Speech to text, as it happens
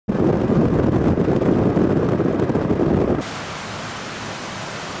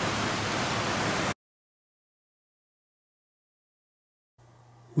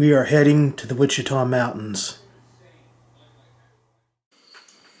We are heading to the Wichita Mountains.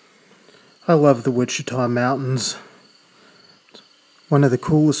 I love the Wichita Mountains. One of the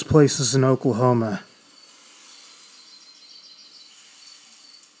coolest places in Oklahoma.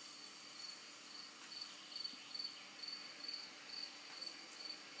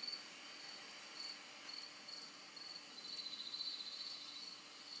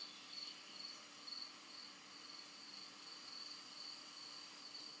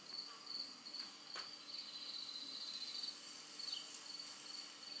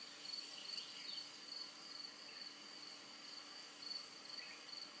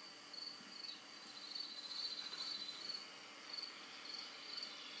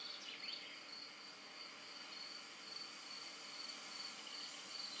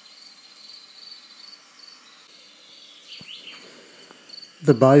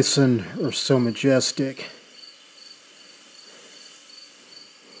 The bison are so majestic.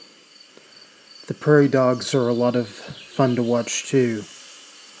 The prairie dogs are a lot of fun to watch too.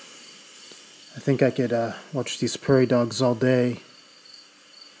 I think I could watch these prairie dogs all day.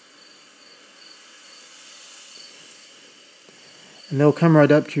 And they'll come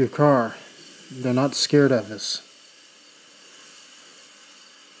right up to your car. They're not scared of us.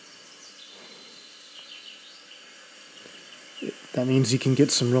 That means you can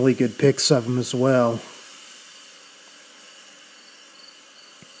get some really good pics of them as well.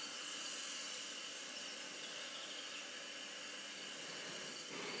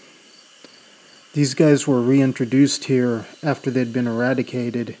 These guys were reintroduced here after they'd been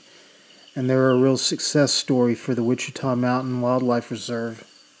eradicated, and they're a real success story for the Wichita Mountain Wildlife Reserve.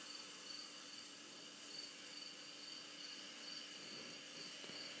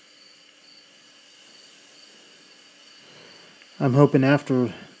 I'm hoping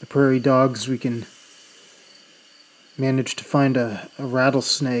after the prairie dogs we can manage to find a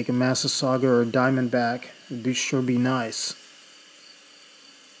rattlesnake, a Massasauga, or a diamondback. It'd sure be nice.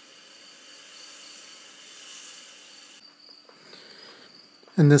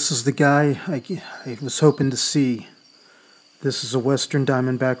 And this is the guy I was hoping to see. This is a Western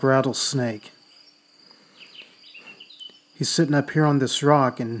Diamondback Rattlesnake. He's sitting up here on this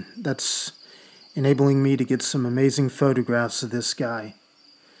rock, and that's enabling me to get some amazing photographs of this guy.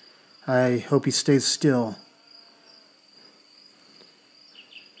 I hope he stays still.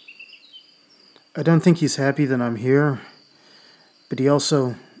 I don't think he's happy that I'm here, but he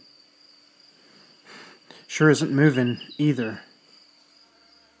also sure isn't moving either.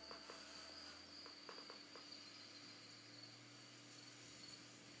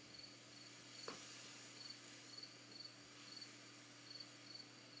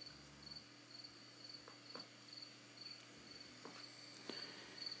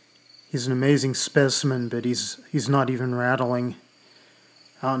 He's an amazing specimen, but he's not even rattling.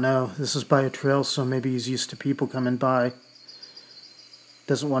 I don't know, this is by a trail, so maybe he's used to people coming by.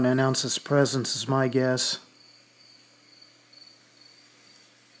 Doesn't want to announce his presence, is my guess.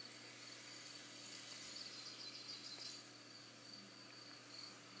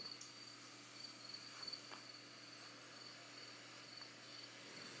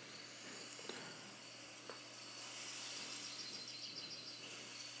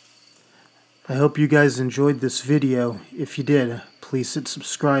 I hope you guys enjoyed this video. If you did, please hit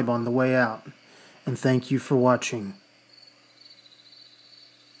subscribe on the way out. And thank you for watching.